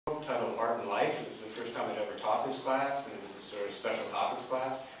entitled Art and Life. It was the first time I'd ever taught this class, and it was a sort of special topics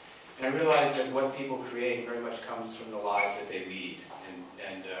class. And I realized that what people create very much comes from the lives that they lead.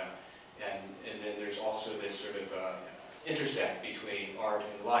 And then there's also this sort of intersect between art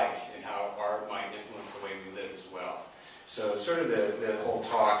and life, and how art might influence the way we live as well. So sort of the whole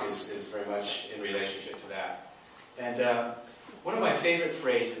talk is very much in relationship to that. And one of my favorite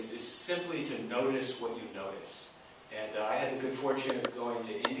phrases is simply to notice what you notice. And I had the good fortune of going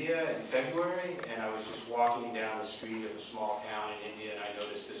to India in February, and I was just walking down the street of a small town in India, and I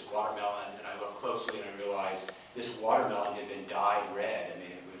noticed this watermelon, and I looked closely and I realized this watermelon had been dyed red. I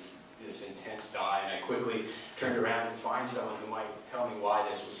mean, it was this intense dye, and I quickly turned around to find someone who might tell me why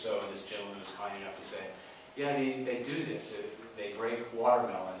this was so, and this gentleman was kind enough to say, yeah, they do this. They break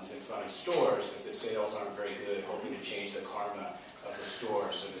watermelons in front of stores if the sales aren't very good, hoping to change the karma of the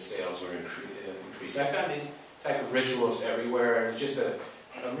store so the sales will increase. I found these type of rituals everywhere. It's just a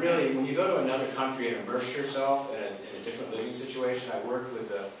really, when you go to another country and immerse yourself in a different living situation, I worked with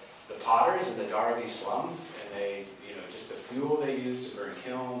the potters in the Dharavi slums, and they, just the fuel they used to burn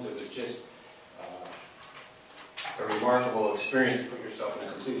kilns, it was just a remarkable experience to put yourself in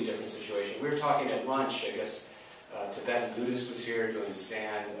a completely different situation. We were talking at lunch, I guess Tibetan Buddhist was here doing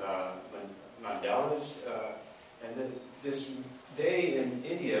sand mandalas, and they in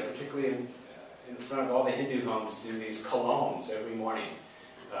India, particularly in front of all the Hindu homes, do these colognes every morning,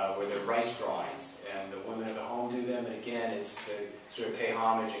 where they're rice drawings, and the women of the home do them, and again, it's to sort of pay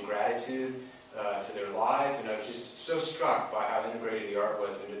homage and gratitude to their lives, and I was just so struck by how integrated the art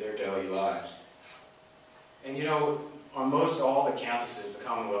was into their daily lives. And on most all the campuses, the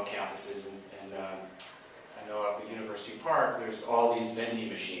Commonwealth campuses, and I know up at University Park, there's all these vending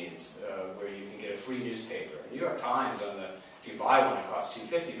machines where you can get a free newspaper. New York Times, if you buy one, it costs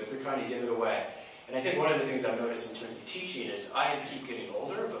 $2.50, but they're trying to give it away. And I think one of the things I've noticed in terms of teaching is I keep getting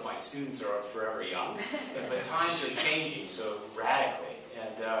older, but my students are forever young. But times are changing so radically.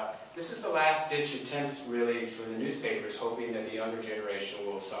 And this is the last-ditch attempt, really, for the newspapers, hoping that the younger generation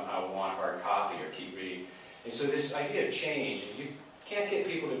will somehow want hard copy or keep reading. And so this idea of change, and you can't get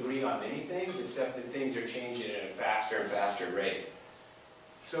people to agree on many things, except that things are changing at a faster and faster rate.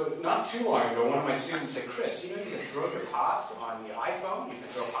 So not too long ago, one of my students said, Chris, you can throw your pots on the iPhone? You can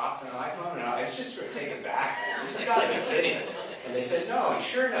throw pots on an iPhone? And I was just sort of taken back. I said, you gotta be kidding. And they said, no, and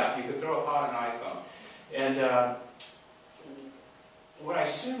sure enough, you could throw a pot on an iPhone. And what I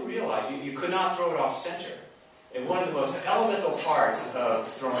soon realized, you could not throw it off center. And one of the most elemental parts of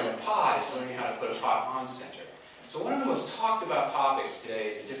throwing a pot is learning how to put a pot on center. So one of the most talked about topics today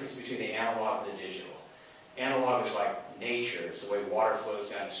is the difference between the analog and the digital. Analog is like nature, it's the way water flows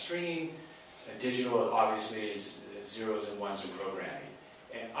down a stream. And digital, obviously, is zeros and ones in programming.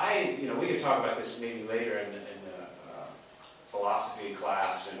 And we could talk about this maybe later in the philosophy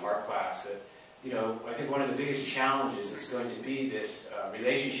class and art class, that I think one of the biggest challenges is going to be this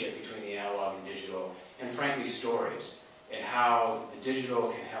relationship between the analog and digital, and frankly stories, and how the digital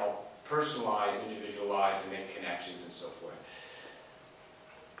can help personalize, individualize, and make connections and so forth.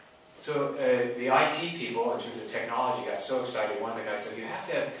 So the IT people, in terms of technology, got so excited. One of the guys said, you have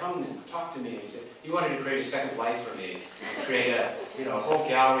to come and talk to me. And he said, he wanted to create a second life for me, and create a whole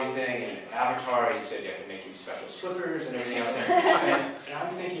gallery thing, and an avatar. He said, I can make you special slippers and everything else. And I'm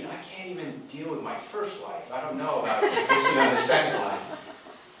thinking, I can't even deal with my first life. I don't know about existing on the second life.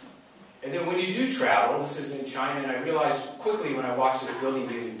 And then when you do travel, this is in China, and I realized quickly when I watched this building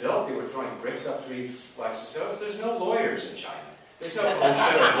being built, they were throwing bricks up 3 flights of steps. There's no lawyers in China. There's no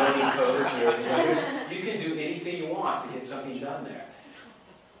OSHA or building codes or anything. You can do anything you want to get something done there.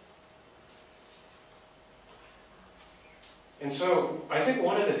 And so I think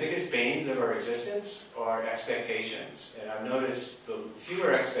one of the biggest banes of our existence are expectations. And I've noticed the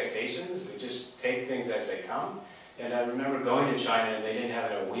fewer expectations, we just take things as they come. And I remember going to China and they didn't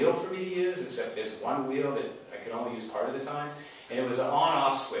have a wheel for me to use, except this one wheel that I could only use part of the time. And it was an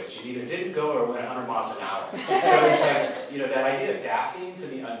on-off switch. It either didn't go or went 100 miles an hour. So it's like, that idea of adapting to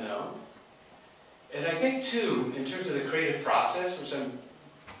the unknown. And I think, too, in terms of the creative process, which I'm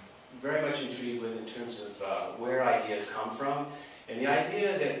very much intrigued with in terms of where ideas come from, and the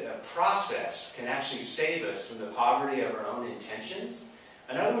idea that a process can actually save us from the poverty of our own intentions.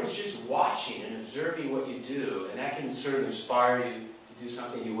 In other words, just watching and observing what you do, and that can sort of inspire you to do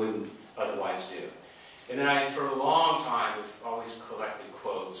something you wouldn't otherwise do. And then for a long time, I've always collected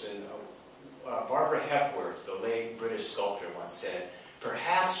quotes, and Barbara Hepworth, the late British sculptor, once said,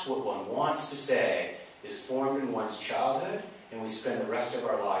 perhaps what one wants to say is formed in one's childhood, and we spend the rest of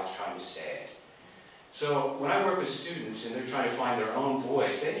our lives trying to say it. So when I work with students and they're trying to find their own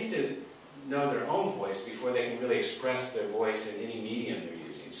voice, they need to know their own voice before they can really express their voice in any medium they're using.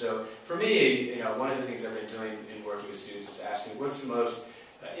 pleasing. So for me, one of the things I've been doing in working with students is asking, what's the most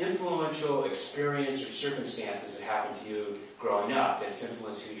influential experience or circumstances that happened to you growing up that's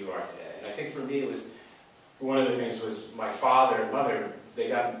influenced who you are today? And I think for me, it was one of the things was my father and mother.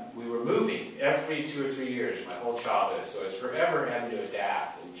 We were moving every 2 or 3 years, my whole childhood. So I was forever having to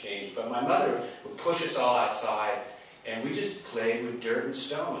adapt and change. But my mother would push us all outside, and we just played with dirt and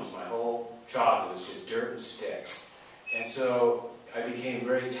stones. My whole childhood was just dirt and sticks. And so I became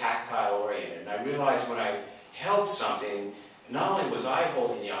very tactile oriented. And I realized when I held something, not only was I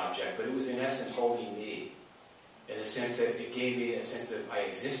holding the object, but it was in essence holding me, in the sense that it gave me a sense that I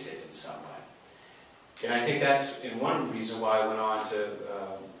existed in some way. And I think that's one reason why I went on to,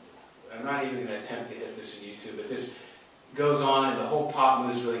 I'm not even going to attempt to hit this in YouTube, but this goes on and the whole pot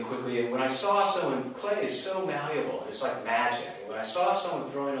moves really quickly. And when I saw someone, clay is so malleable, it's like magic. And when I saw someone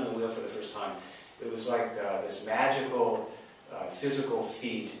throwing on the wheel for the first time, it was like this magical physical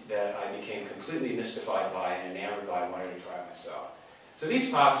feat that I became completely mystified by and enamored by and wanted to try myself. So these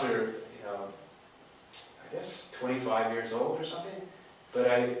pots are, I guess 25 years old or something, but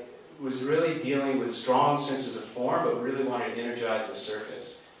I was really dealing with strong senses of form, but really wanted to energize the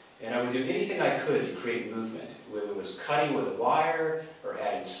surface. And I would do anything I could to create movement, whether it was cutting with a wire, or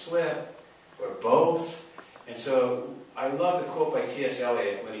adding slip, or both. And so I love the quote by T.S.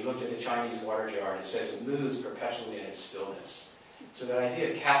 Eliot when he looked at the Chinese water jar, and it says it moves perpetually in its stillness. So that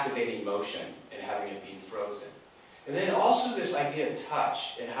idea of captivating motion and having it be frozen. And then also this idea of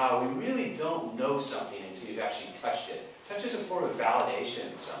touch, and how we really don't know something until you've actually touched it. Touch is a form of validation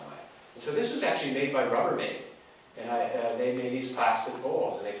in some way. And so this was actually made by Rubbermaid. And they made these plastic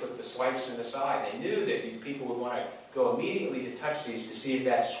bowls, and they put the swipes in the side. They knew that people would want to go immediately to touch these to see if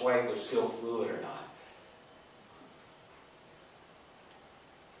that swipe was still fluid or not.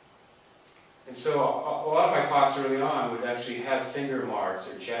 And so a lot of my pots early on would actually have finger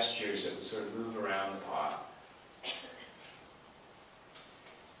marks or gestures that would sort of move around the pot.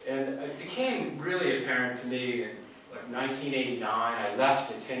 And it became really apparent to me in like 1989, I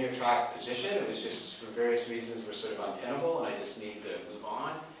left the tenure track position. It was just for various reasons were sort of untenable, and I just needed to move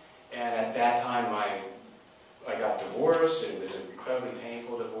on. And at that time, I got divorced, and it was an incredibly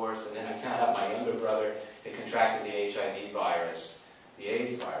painful divorce. And then I found out my younger brother had contracted the HIV virus, the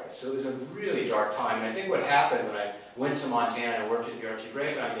AIDS virus. So it was a really dark time. And I think what happened when I went to Montana and worked at the Archie Gray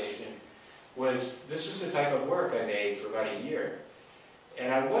Foundation was this is the type of work I made for about a year.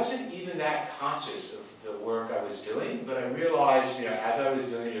 And I wasn't even that conscious of the work I was doing, but I realized, as I was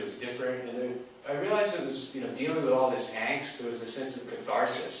doing it, it was different. And I realized it was, dealing with all this angst, there was a sense of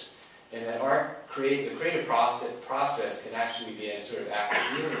catharsis. And that the creative process can actually be a sort of act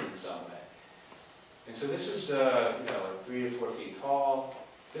of healing in some way. And so this is, like 3 to 4 feet tall.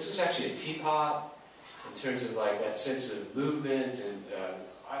 This is actually a teapot in terms of like that sense of movement and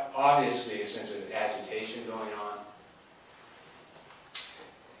obviously a sense of agitation going on.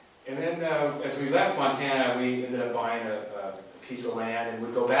 And then as we left Montana, we ended up buying a piece of land and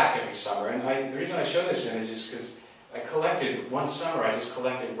would go back every summer. And the reason I show this image is because I collected, one summer I just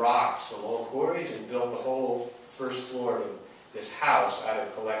collected rocks from old quarries and built the whole first floor of this house out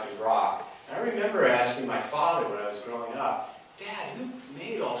of collected rock. And I remember asking my father when I was growing up, Dad, who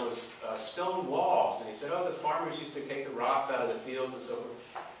made all those stone walls? And he said, oh, the farmers used to take the rocks out of the fields and so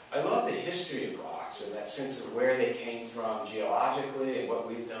forth. I love the history of rocks and that sense of where they came from geologically and what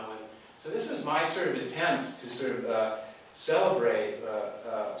we've done with them. So this is my sort of attempt to sort of celebrate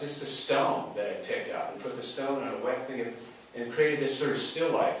just the stone that I picked up and put the stone on a wet thing and created this sort of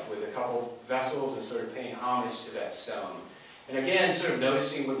still life with a couple vessels and sort of paying homage to that stone. And again, sort of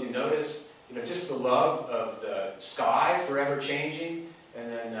noticing what you notice, just the love of the sky forever changing, and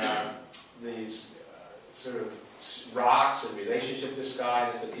then these sort of rocks and relationship to the sky.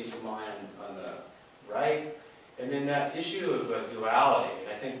 That's a piece of mine on the right. And then that issue of duality.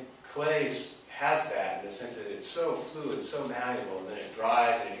 And I think clay has that in the sense that it's so fluid, so malleable, and then it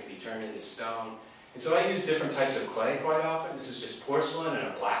dries and it can be turned into stone. And so I use different types of clay quite often. This is just porcelain and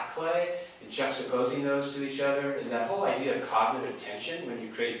a black clay, and juxtaposing those to each other. And that whole idea of cognitive tension, when you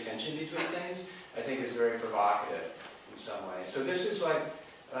create tension between things, I think is very provocative in some way. So this is like,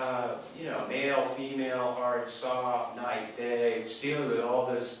 male, female, hard, soft, night, day. It's dealing with all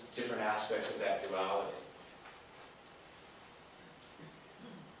those different aspects of that duality.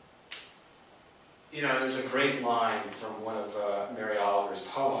 There's a great line from one of Mary Oliver's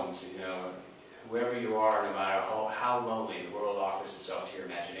poems, whoever you are, no matter how lonely, the world offers itself to your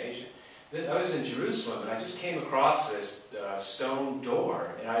imagination. I was in Jerusalem, and I just came across this stone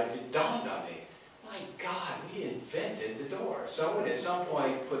door, and it dawned on me, my God, we invented the door. Someone at some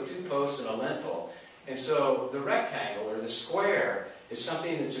point put 2 posts and a lintel, and so the rectangle, or the square, is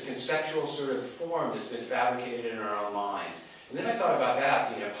something that's a conceptual sort of form that's been fabricated in our own minds. And then I thought about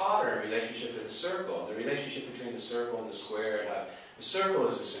that being a potter in relationship to the circle, the relationship between the circle and the square, and how the circle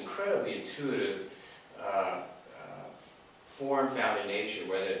is this incredibly intuitive form found in nature,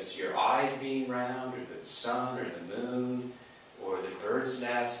 whether it's your eyes being round, or the sun, or the moon, or the bird's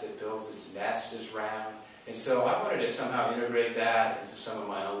nest that builds its nest is round. And so I wanted to somehow integrate that into some of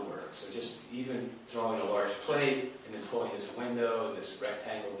my own work. So just even throwing a large plate, and then pulling this window and this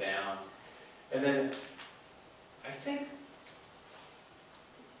rectangle down. And then I think,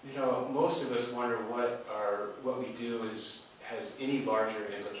 you know, most of us wonder what we do has any larger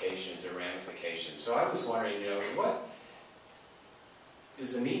implications or ramifications. So I was wondering, you know, what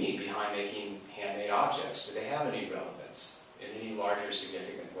is the meaning behind making handmade objects? Do they have any relevance in any larger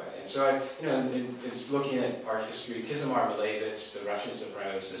significant way? And so I, you know, it's looking at art history. Kizimar Malevich, the Russian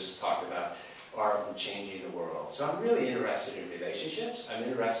supremacist, talked about art and changing the world. So I'm really interested in relationships. I'm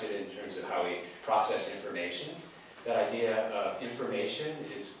interested in terms of how we process information. That idea of information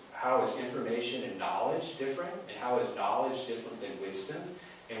is, how is information and knowledge different? And how is knowledge different than wisdom?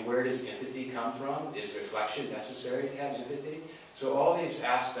 And where does empathy come from? Is reflection necessary to have empathy? So all these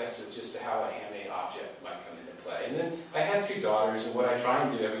aspects of just how a handmade object might come into play. And then I have 2 daughters, and what I try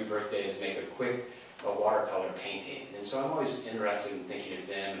and do every birthday is make a quick watercolor painting. And so I'm always interested in thinking of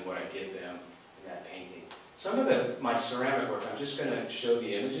them and what I give them in that painting. Some of my ceramic work, I'm just going to show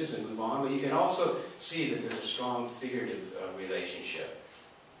the images and move on, but you can also see that there's a strong figurative relationship.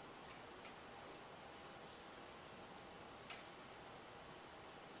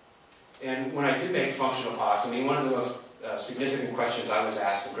 And when I did make functional pots, I mean, one of the most significant questions I was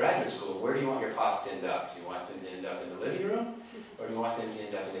asked in graduate school, where do you want your pots to end up? Do you want them to end up in the living room, or do you want them to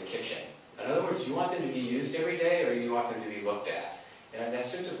end up in the kitchen? In other words, do you want them to be used every day, or do you want them to be looked at? And that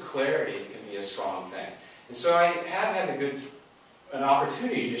sense of clarity can be a strong thing. And so I have had an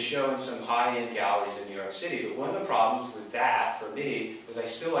opportunity to show in some high-end galleries in New York City, but one of the problems with that, for me, was I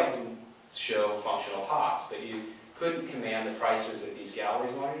still like to show functional pots, but you couldn't command the prices that these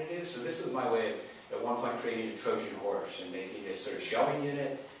galleries wanted to do. So this was my way of, at one point, creating a Trojan horse and making this sort of shelving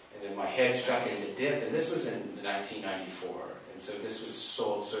unit, and then my head stuck in the dip, and this was in 1994. And so this was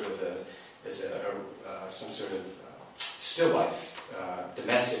sold sort of as some sort of still life,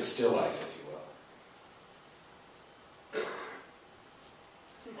 domestic still life, if you will.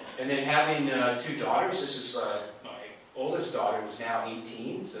 And then having 2 daughters, this is my oldest daughter, who's now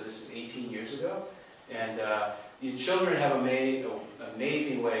 18, so this is 18 years ago. And your children have an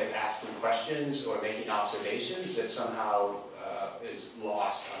amazing way of asking questions or making observations that somehow is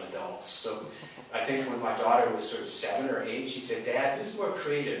lost on adults. So I think when my daughter was sort of 7 or 8, she said, "Dad, who's more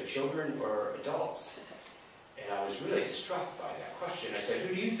creative, children or adults?" And I was really struck by that question. I said,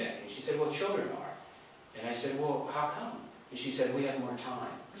 "Who do you think?" And she said, "Well, children are." And I said, "Well, how come?" And she said, "We have more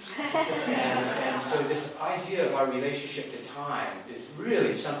time." and so this idea of our relationship to time is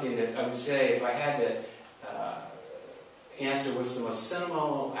really something that I would say, if I had to answer what's the most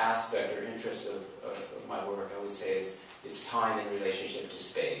sentimental aspect or interest of my work, I would say it's time in relationship to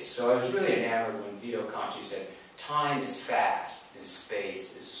space. So I was really enamored when Vito Conci said, "Time is fast and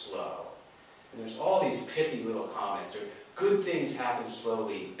space is slow." And there's all these pithy little comments, or good things happen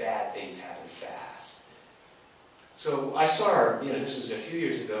slowly, bad things happen fast. So I saw her, you know, this was a few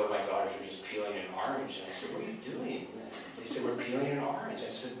years ago, my daughters were just peeling an orange, and I said, "What are you doing?" And they said, "We're peeling an orange." I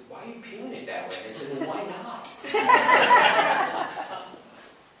said, "Why are you peeling it that way?" And they said, "Well, why not?"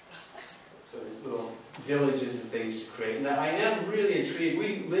 So the little villages that they used to create. And I am really intrigued.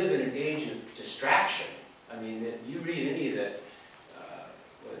 We live in an age of distraction. I mean, you read any of the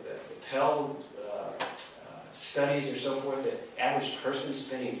Penn studies or so forth, the average person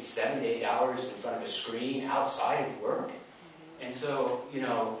spending 7 to 8 hours in front of a screen outside of work. And so, you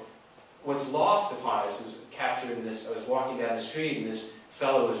know, what's lost upon us was captured in this. I was walking down the street, and this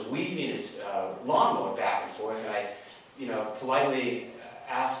fellow was weaving his lawnmower back and forth, and I, you know, politely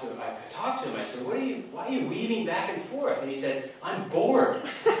asked him, I could talk to him, I said, why are you weaving back and forth? And he said, "I'm bored."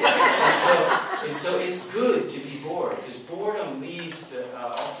 and so it's good to be bored, because boredom leads to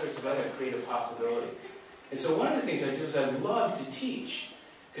all sorts of other creative possibilities. And so one of the things I do is I love to teach,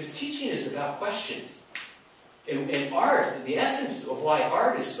 because teaching is about questions. And art, the essence of why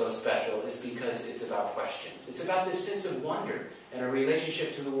art is so special is because it's about questions. It's about this sense of wonder and a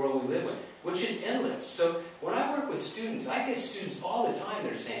relationship to the world we live in, which is endless. So when I work with students, I get students all the time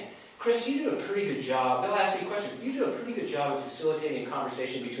that are saying, "Chris, you do a pretty good job." They'll ask me questions. "You do a pretty good job of facilitating a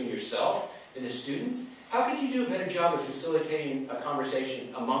conversation between yourself and the students. How could you do a better job of facilitating a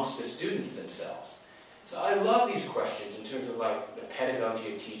conversation amongst the students themselves?" So I love these questions in terms of like the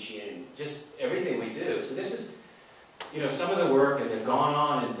pedagogy of teaching and just everything we do. So this is some of the work, and they've gone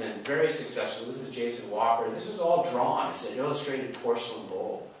on and been very successful. This is Jason Walker. This is all drawn. It's an illustrated porcelain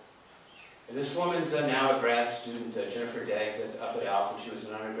bowl. And this woman's now a grad student, Jennifer Daggs, up at Alpha. She was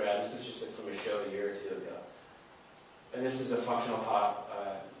an undergrad. This is just from a show a year or two ago. And this is a functional pot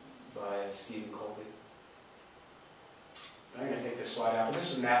by Stephen Colby. I'm going to take this slide out, but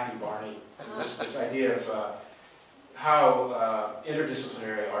this is Matthew Barney. This idea of how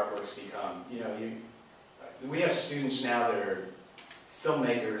interdisciplinary artworks become. We have students now that are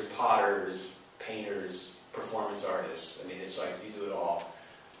filmmakers, potters, painters, performance artists. I mean, it's like you do it all.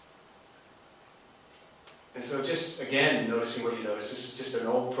 And so just, again, noticing what you notice, this is just an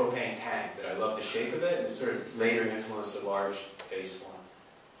old propane tank that I love the shape of it, and it sort of later influenced a large base form.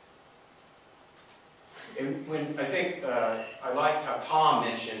 And I think I liked how Tom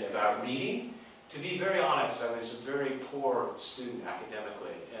mentioned about reading. To be very honest, I was a very poor student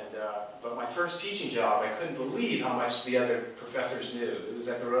academically, but my first teaching job, I couldn't believe how much the other professors knew. It was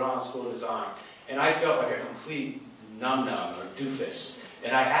at the Rhode Island School of Design, and I felt like a complete num-num or doofus.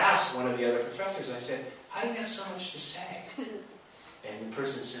 And I asked one of the other professors, I said, "How do you have so much to say?" And the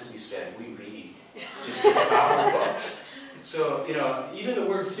person simply said, "We read. Just devour books." So, even the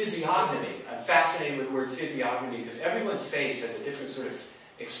word physiognomy, I'm fascinated with the word physiognomy because everyone's face has a different sort of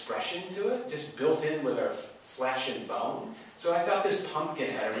expression to it, just built in with our flesh and bone. So I thought this pumpkin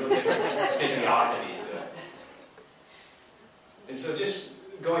had a real different physiognomy to it. And so just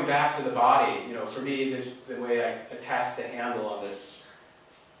going back to the body, for me, the way I attached the handle on this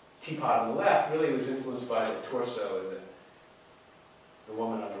teapot on the left really was influenced by the torso of the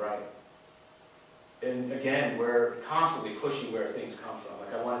woman on the right. And again, we're constantly pushing where things come from.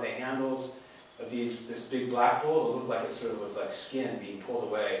 Like I wanted the handles of this big black bowl to look like it sort of was like skin being pulled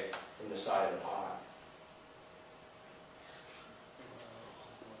away from the side of the pot.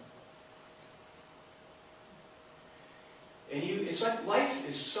 And it's like life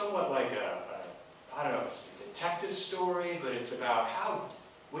is somewhat like I don't know, it's a detective story, but it's about how,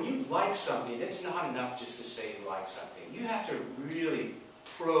 when you like something, it's not enough just to say you like something. You have to really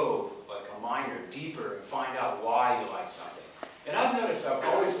probe like a miner deeper and find out why you like something. And I've noticed I've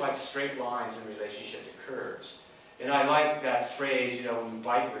always liked straight lines in relationship to curves. And I like that phrase, when you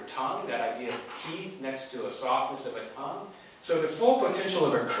bite your tongue, that idea of teeth next to a softness of a tongue. So the full potential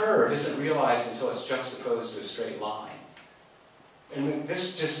of a curve isn't realized until it's juxtaposed to a straight line. And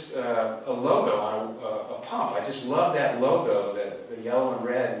this just a logo on a pump. I just love that logo, the yellow and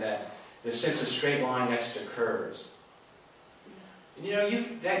red, and the sense of straight line next to curves.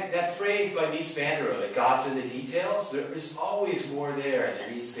 And that phrase by Mies van der Rohe, that God's in the details, there is always more there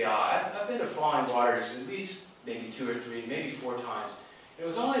than meets the eye. I've been to Flying Waters at least maybe 2 or 3, maybe 4 times. It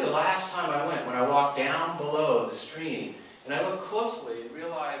was only the last time I went when I walked down below the stream, and I looked closely and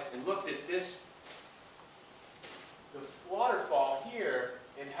realized and looked at the waterfall here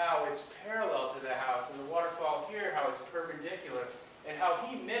and how it's parallel to the house, and the waterfall here, how it's perpendicular, and how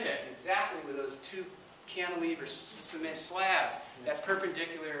he mimicked exactly with those 2 cantilever cement slabs, that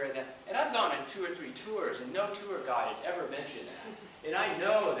perpendicular, and I've gone on 2 or 3 tours, and no tour guide had ever mentioned that. And I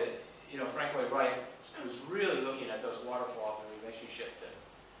know that, Frank Lloyd Wright was really looking at those waterfalls in relationship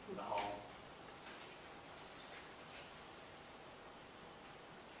to the home.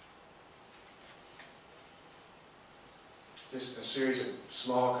 Just a series of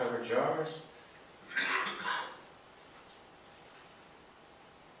small covered jars.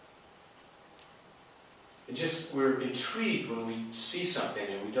 And we're intrigued when we see something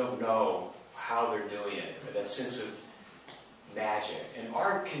and we don't know how they're doing it, or that sense of magic. And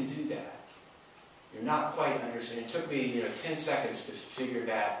art can do that. You're not quite understanding. It took me 10 seconds to figure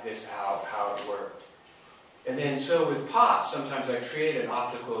this out, how it worked. And then so with pots, sometimes I create an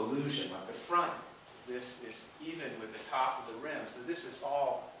optical illusion, like the front. This is even with the top of the rim. So this is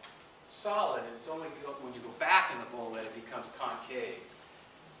all solid, and it's only when you go back in the bowl that it becomes concave.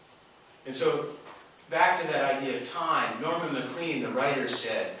 And so back to that idea of time, Norman MacLean, the writer,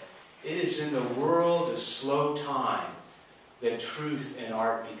 said, "It is in the world of slow time that truth and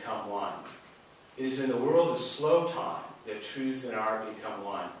art become one." It is in the world of slow time that truth and art become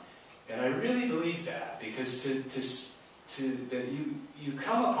one. And I really believe that, because that you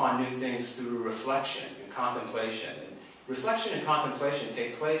come upon new things through reflection and contemplation. And reflection and contemplation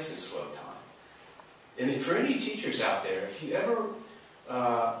take place in slow time. And for any teachers out there, if you ever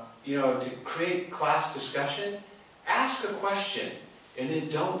to create class discussion, ask a question and then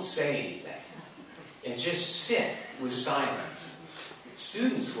don't say anything. And just sit with silence.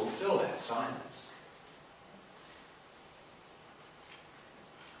 Students will fill that silence.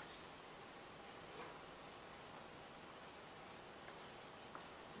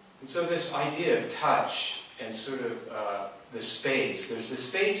 And so this idea of touch and sort of the space. There's the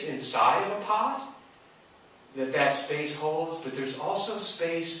space inside of a pot that space holds, but there's also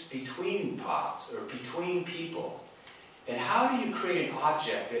space between pots or between people. And how do you create an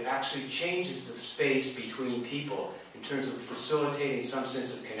object that actually changes the space between people in terms of facilitating some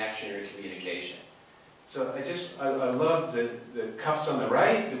sense of connection or communication? So I love the cups on the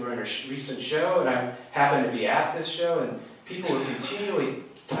right. We were in a recent show, and I happened to be at this show, and people were continually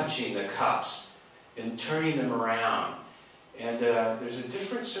touching the cups and turning them around. And there's a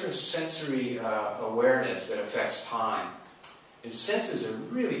different sort of sensory awareness that affects time. And senses are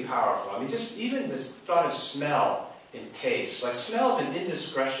really powerful. I mean, just even this thought of smell and taste. Like, smell is an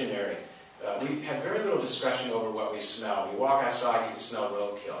indiscretionary. We have very little discretion over what we smell. We walk outside, you can smell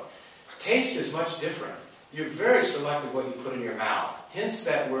roadkill. Taste is much different. You're very selective what you put in your mouth. Hence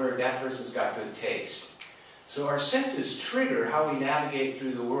that word, that person's got good taste. So our senses trigger how we navigate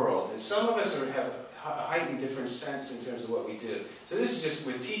through the world. And some of us have a heightened different sense in terms of what we do. So this is just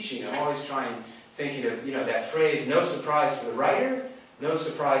with teaching. I'm always thinking of, that phrase, no surprise for the writer, no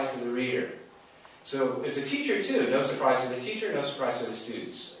surprise for the reader. So as a teacher too, no surprise for the teacher, no surprise for the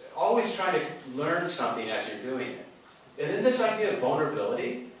students. Always trying to learn something as you're doing it. And then this idea of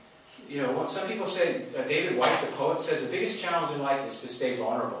vulnerability. Some people say, David White, the poet, says the biggest challenge in life is to stay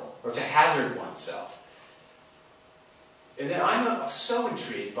vulnerable, or to hazard oneself. And then I'm so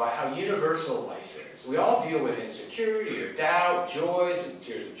intrigued by how universal life is. We all deal with insecurity or doubt, joys, and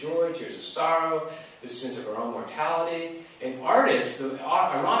tears of joy, tears of sorrow, the sense of our own mortality. And artists,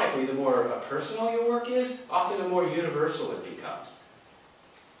 ironically, the more personal your work is, often the more universal it becomes.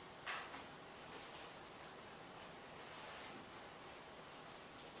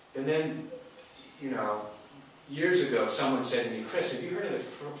 And then, years ago, someone said to me, Chris, have you heard of the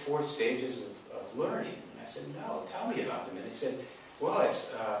 4 stages of learning? And I said, no, tell me about them. And they said, well,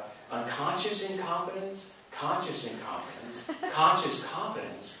 it's unconscious incompetence, conscious incompetence, conscious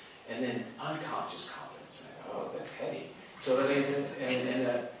competence, and then unconscious competence. And I go, oh, that's heady. So,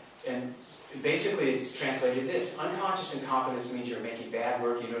 and basically it's translated this. Unconscious incompetence means you're making bad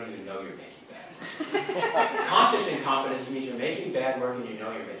work, you don't even know you're making bad work. Conscious incompetence means you're making bad work and you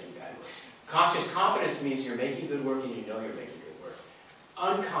know you're making bad work. Conscious competence means you're making good work and you know you're making good work.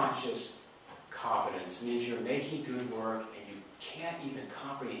 Unconscious competence means you're making good work and you can't even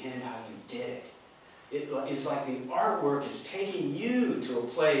comprehend how you did it. It's like the artwork is taking you to a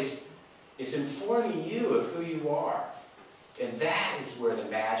place, it's informing you of who you are. And that is where the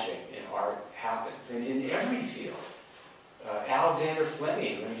magic in art happens. And in every field. Alexander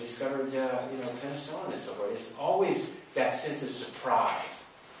Fleming, when he discovered penicillin and so forth, it's always that sense of surprise.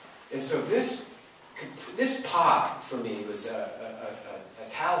 And so this pot for me was a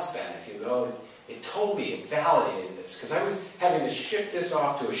talisman, if you will. It told me, it validated this, because I was having to ship this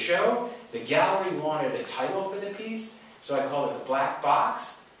off to a show. The gallery wanted a title for the piece, so I called it The Black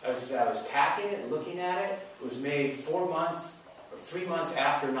Box. I was packing it and looking at it. It was made 4 months or 3 months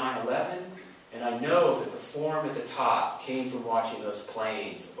after 9/11. And I know that the form at the top came from watching those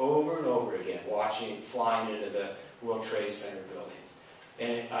planes over and over again, flying into the World Trade Center buildings.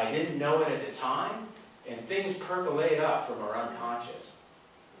 And I didn't know it at the time, and things percolate up from our unconscious.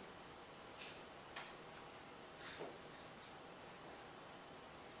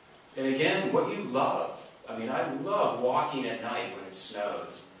 And again, what you love. I mean, I love walking at night when it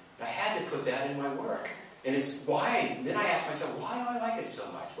snows. I had to put that in my work. And it's why, then I asked myself, why do I like it so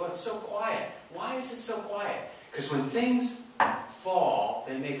much? Well, it's so quiet. Why is it so quiet? Because when things fall,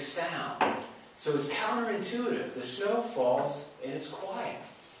 they make sound. So it's counterintuitive. The snow falls and it's quiet.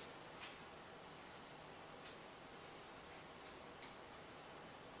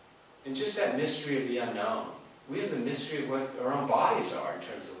 And just that mystery of the unknown. We have the mystery of what our own bodies are in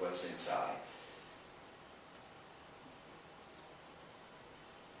terms of what's inside.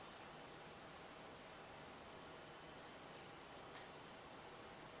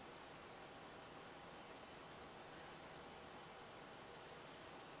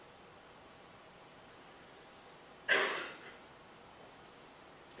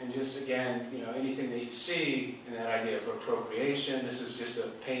 And just again, anything that you see in that idea of appropriation. This is just a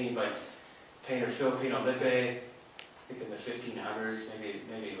painting by painter Filipino Lippe, I think in the 1500s,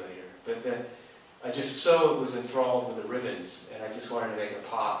 maybe later. But I just so was enthralled with the ribbons, and I just wanted to make a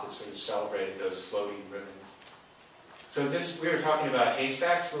pot that sort of celebrated those floating ribbons. So we were talking about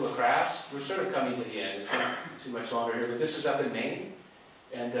haystacks, little crafts. We're sort of coming to the end. It's not too much longer here, but this is up in Maine.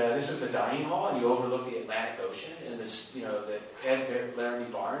 And this is the dining hall, and you overlook the Atlantic Ocean. And this, the Ed Laramie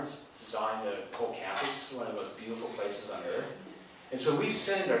Barnes designed the whole campus. It's one of the most beautiful places on earth. And so we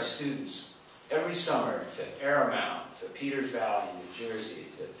send our students every summer to Aramount, to Peters Valley, New Jersey,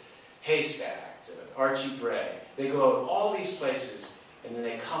 to Haystack, Archie Bray. They go to all these places, and then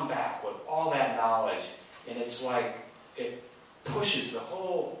they come back with all that knowledge, and it's like it pushes the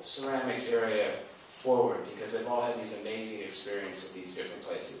whole ceramics area forward because they've all had these amazing experiences at these different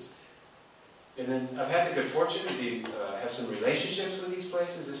places. And then I've had the good fortune to have some relationships with these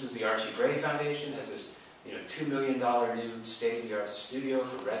places. This is the Archie Bray Foundation, has this $2 million new state-of-the-art studio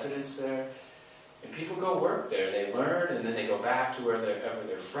for residents there. And people go work there, they learn, and then they go back to wherever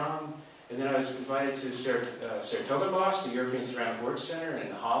they're from. And then I was invited to Sertogenbos, the European Ceramic Works Center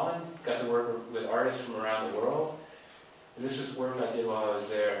in Holland. Got to work with artists from around the world. And this is work I did while I was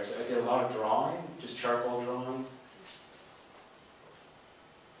there. So I did a lot of drawing, just charcoal drawing.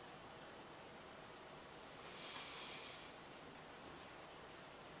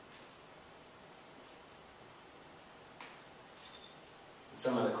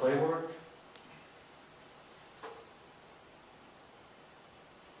 Some of the clay work.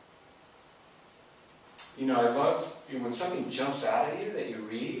 I love when something jumps out at you that you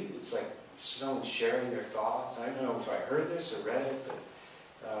read. It's like someone sharing their thoughts. I don't know if I heard this or read it,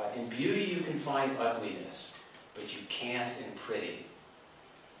 but in beauty you can find ugliness, but you can't in pretty.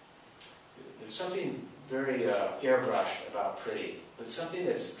 There's something very airbrushed about pretty, but something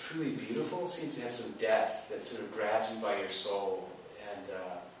that's truly beautiful seems to have some depth that sort of grabs you by your soul, and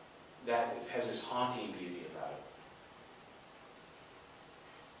that has this haunting beauty about it.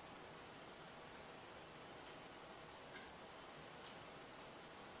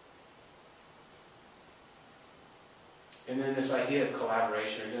 And then this idea of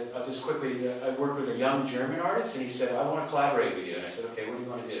collaboration. I'll just quickly, I worked with a young German artist, and he said, I want to collaborate with you. And I said, okay, what do you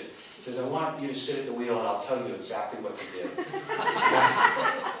want to do? He says, I want you to sit at the wheel, and I'll tell you exactly what to do.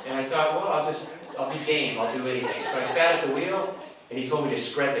 And I thought, well, I'll be game, I'll do anything. So I sat at the wheel, and he told me to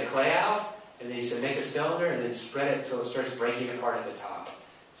spread the clay out, and then he said, make a cylinder, and then spread it until it starts breaking apart at the top.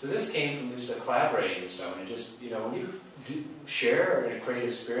 So this came from just collaborating with someone, and just, when you share and create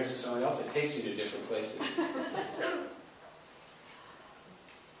experience with someone else, it takes you to different places.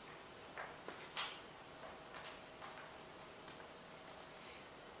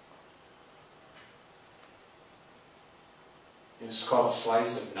 It's called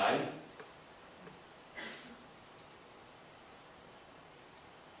Slice of Night.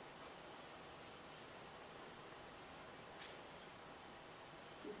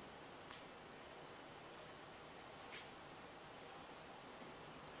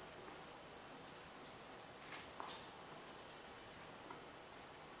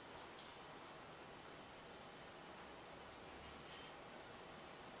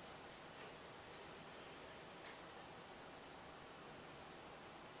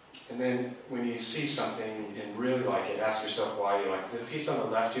 And then when you see something and really like it, ask yourself why you like it. This piece on the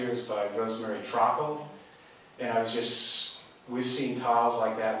left here is by Rosemary Trockel. And we've seen tiles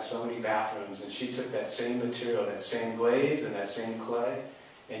like that in so many bathrooms, and she took that same material, that same glaze and that same clay,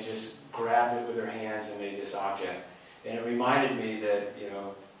 and just grabbed it with her hands and made this object. And it reminded me that,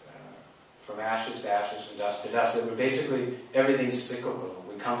 from ashes to ashes, from dust to dust, that we're basically, everything's cyclical.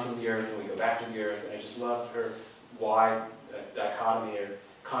 We come from the earth and we go back to the earth, and I just loved her wide dichotomy or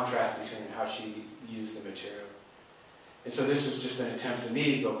contrast between how she used the material. And so this is just an attempt to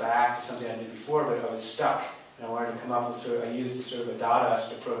me to go back to something I did before, but I was stuck. And I wanted to come up with I used sort of a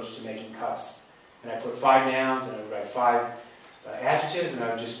Dadaist approach to making cups. And I put 5 nouns, and I would write 5 adjectives, and I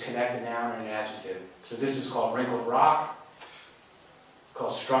would just connect a noun and an adjective. So this is called Wrinkled Rock,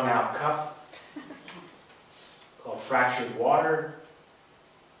 called Strung Out Cup, called Fractured Water,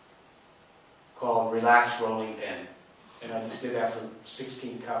 called Relaxed Rolling Pin. And I just did that for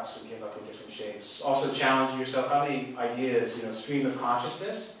 16 cups and came up with different shapes. Also challenge yourself, how many ideas, stream of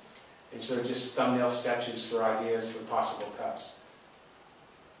consciousness, and sort of just thumbnail sketches for ideas for possible cups.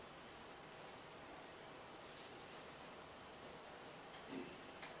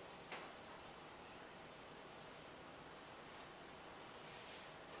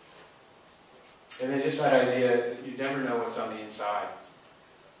 And then just that idea, you never know what's on the inside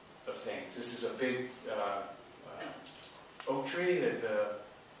of things. This is a big oak tree that the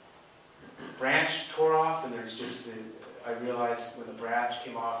branch tore off, and there's just I realized when the branch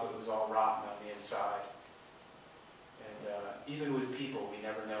came off it was all rotten on the inside. And even with people, we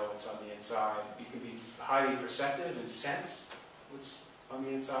never know what's on the inside. You can be highly perceptive and sense what's on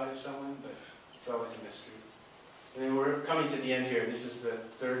the inside of someone, but it's always a mystery. And then we're coming to the end here. This is the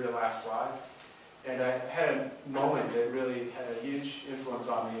third to last slide. And I had a moment that really had a huge influence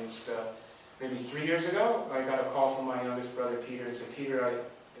on me. It was maybe 3 years ago. I got a call from my youngest brother, Peter, and said, Peter,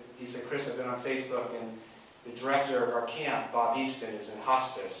 he said, Chris, I've been on Facebook, and the director of our camp, Bob Easton, is in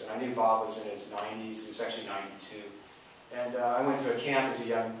hospice. And I knew Bob was in his 90s. He was actually 92. And I went to a camp as a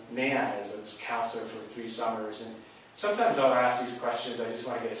young man, as a counselor for 3 summers. And sometimes I'll ask these questions. I just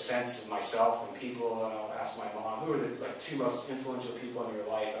want to get a sense of myself and people. And I'll ask my mom, who are the 2 most influential people in your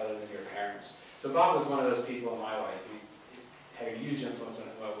life other than your parents? So Bob was one of those people in my life. He had a huge influence on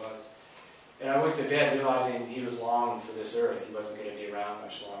who I was. And I went to bed realizing he was long for this earth. He wasn't going to be around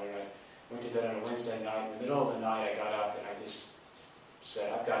much longer. And I went to bed on a Wednesday night. In the middle of the night, I got up and I just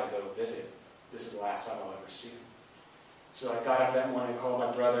said, I've got to go visit. This is the last time I'll ever see him. So I got up that morning, called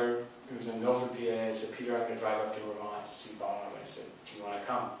my brother, who was in Milford, PA. I said, Peter, I'm going to drive up to Vermont to see Bob. I said, do you want to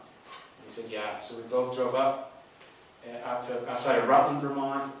come? And he said, yeah. So we both drove up outside of Rutland,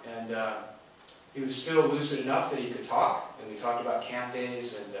 Vermont, and he was still lucid enough that he could talk, and we talked about camp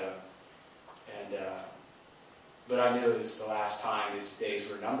days, but I knew it was the last time. His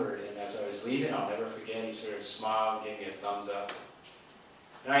days were numbered, and as I was leaving, I'll never forget, he sort of smiled and gave me a thumbs up.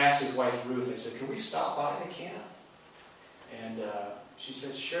 And I asked his wife, Ruth, I said, can we stop by the camp? And she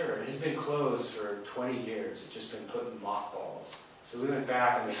said, sure. It had been closed for 20 years. It had just been put in mothballs. So we went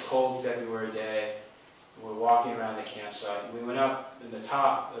back on this cold February day. And we were walking around the campsite. And we went up in the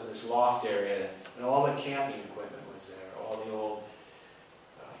top of this loft area, and all the camping equipment was there. All the old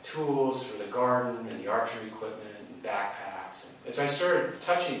tools for the garden and the archery equipment and backpacks. And as I started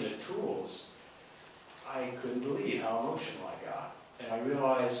touching the tools, I couldn't believe how emotional I got. And I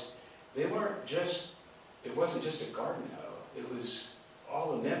realized they weren't just, it wasn't just a garden hoe. It was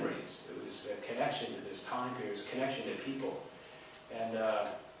all the memories. It was a connection to this time period. It was a connection to people. And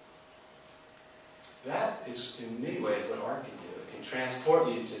that is, in many ways, what art can do. It can transport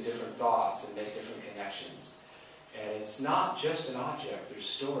you to different thoughts and make different connections. And it's not just an object. There's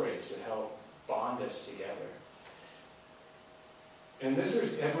stories that help bond us together. And this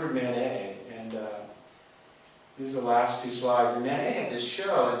is Edward Manet. And these are the last 2 slides. And Manet had this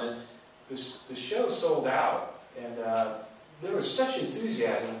show, and the show sold out. And there was such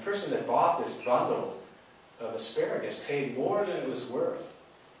enthusiasm. The person that bought this bundle of asparagus paid more than it was worth.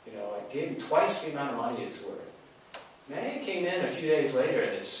 You know, I gave him twice the amount of money it's worth. Manet came in a few days later,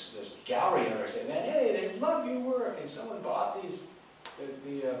 and this gallery owner said, man, hey, they love your work. And someone bought the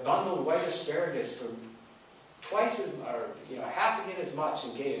bundled white asparagus for twice as, or half again as much,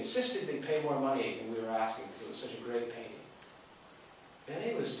 and insisted they pay more money than we were asking because it was such a great painting.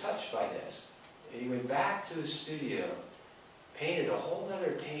 Manet was touched by this. And he went back to the studio, painted a whole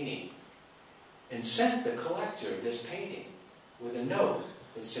other painting, and sent the collector this painting with a note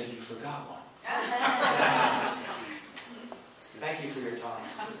that said, you forgot one. Thank you for your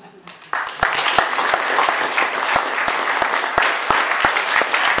time.